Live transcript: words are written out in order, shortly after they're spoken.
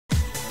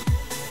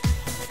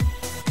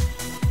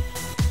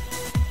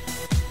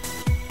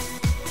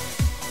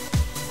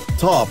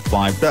Top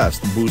 5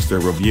 Best Booster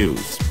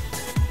Reviews.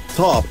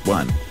 Top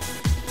 1.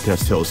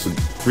 Testosyn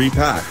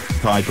 3-pack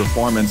High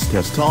Performance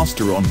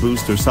Testosterone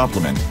Booster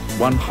Supplement,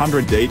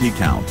 180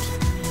 count.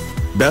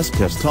 Best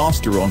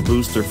testosterone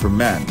booster for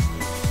men.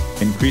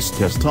 Increased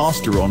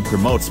testosterone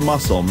promotes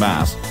muscle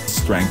mass,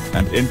 strength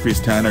and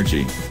increased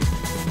energy.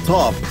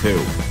 Top 2.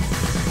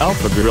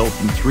 AlphaViril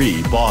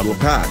 3-bottle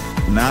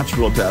pack,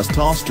 natural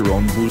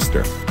testosterone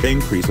booster,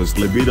 increases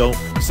libido,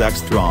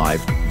 sex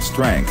drive,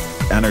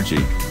 strength,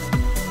 energy.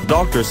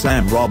 Dr.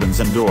 Sam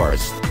Robbins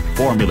endorsed,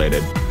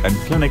 formulated, and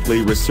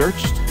clinically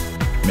researched.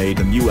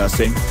 Made in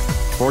USA.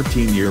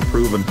 14-year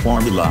proven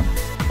formula.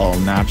 All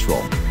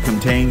natural,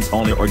 contains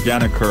only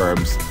organic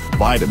herbs,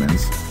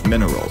 vitamins,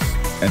 minerals,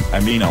 and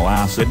amino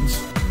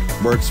acids.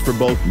 Works for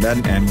both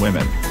men and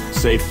women,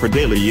 safe for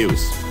daily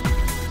use.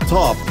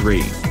 Top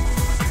 3.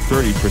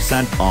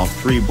 30% off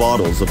 3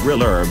 bottles of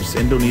real herbs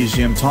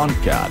Indonesian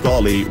Tongkat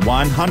Oli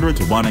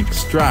 100:1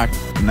 extract,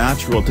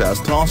 natural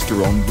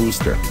testosterone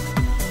booster.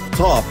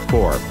 Top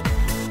 4.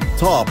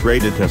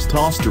 Top-rated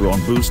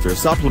testosterone booster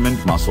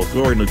supplement Muscle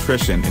Core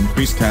Nutrition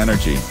increased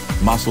energy,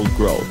 muscle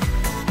growth.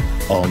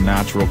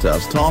 All-natural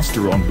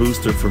testosterone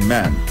booster for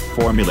men,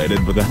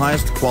 formulated with the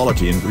highest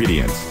quality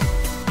ingredients.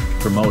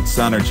 Promotes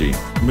energy,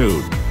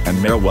 mood, and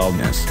hair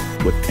wellness,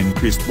 with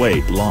increased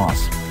weight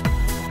loss.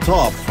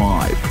 Top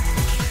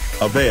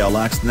 5.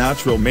 Avail-X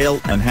Natural Male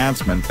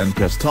Enhancement and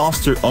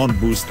Testosterone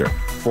Booster,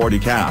 40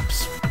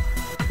 caps.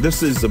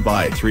 This is a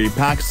buy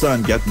 3-pack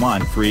Sun Get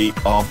 1 free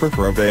offer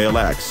for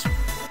Avail-X.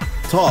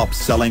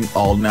 Top-selling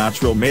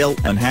all-natural male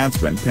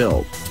enhancement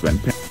pill.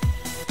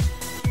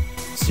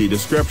 See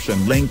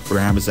description link for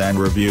Amazon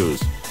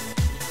reviews.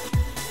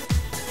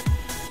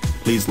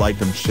 Please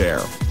like and share.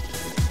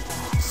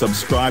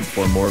 Subscribe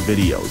for more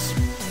videos.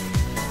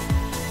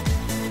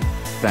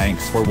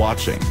 Thanks for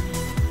watching.